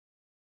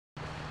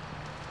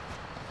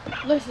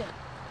Listen,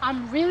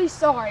 I'm really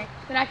sorry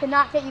that I could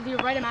not get you the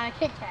right amount of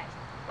Kit Kats,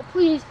 but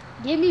please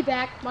give me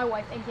back my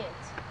wife and kids.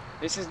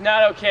 This is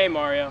not okay,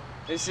 Mario.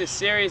 This is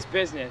serious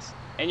business,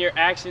 and your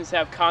actions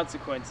have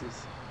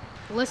consequences.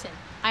 Listen,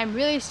 I'm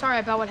really sorry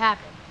about what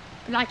happened,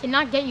 but I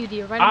cannot get you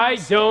the right amount. I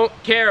don't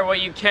care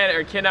what you can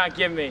or cannot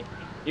give me.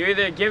 You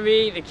either give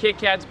me the Kit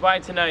Kats by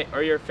tonight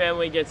or your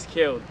family gets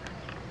killed.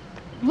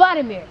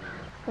 Vladimir,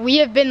 we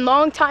have been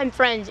longtime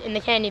friends in the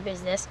candy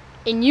business,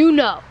 and you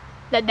know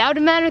that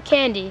amount of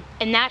candy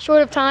in that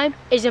short of time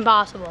is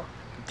impossible.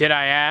 Did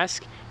I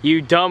ask?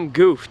 You dumb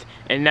goofed,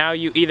 and now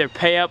you either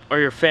pay up or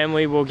your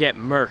family will get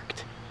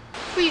murked.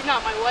 Please,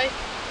 not my wife.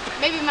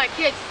 Maybe my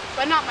kids,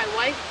 but not my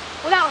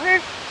wife. Without her,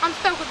 I'm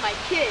stuck with my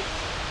kids.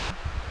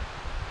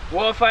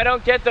 Well, if I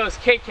don't get those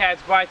Kit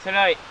Kats by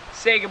tonight,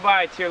 say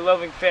goodbye to your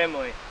loving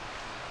family.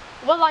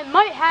 Well, I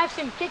might have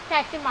some Kit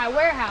Kats in my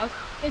warehouse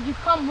if you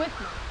come with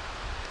me.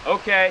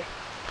 Okay.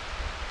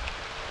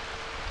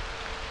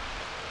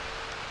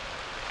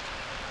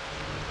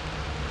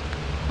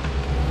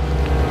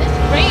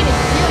 This rain is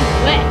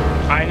really wet.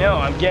 I know,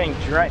 I'm getting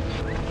drenched.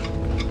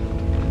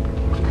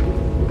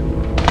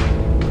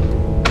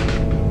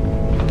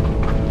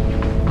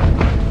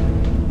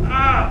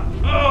 Ah!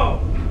 Oh!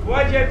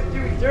 Why'd you have to do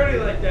me dirty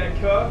like that,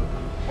 Cub?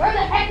 Where the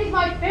heck is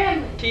my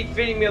family? Keep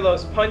feeding me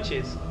those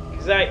punches,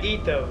 because I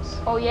eat those.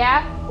 Oh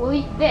yeah? We'll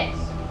eat this.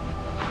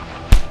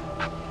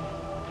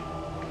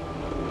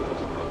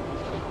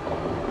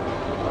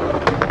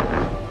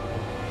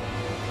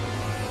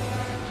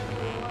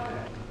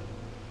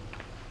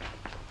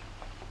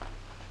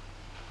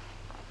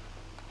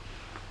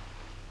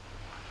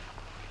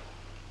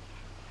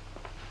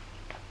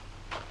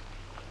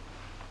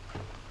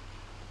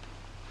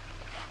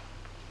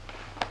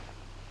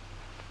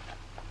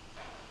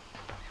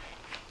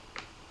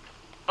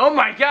 Oh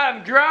my God,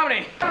 I'm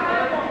drowning!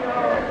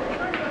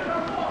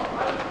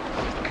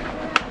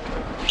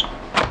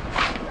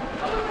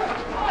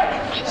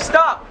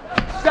 Stop!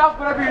 Stop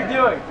whatever you're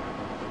doing!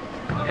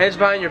 Hands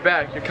behind your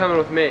back. You're coming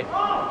with me.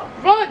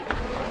 Run!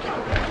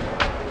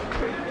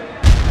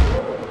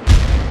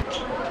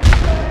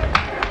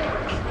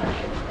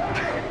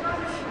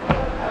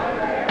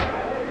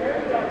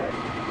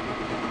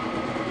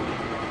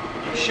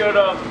 You should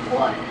have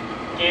What?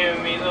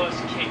 given me those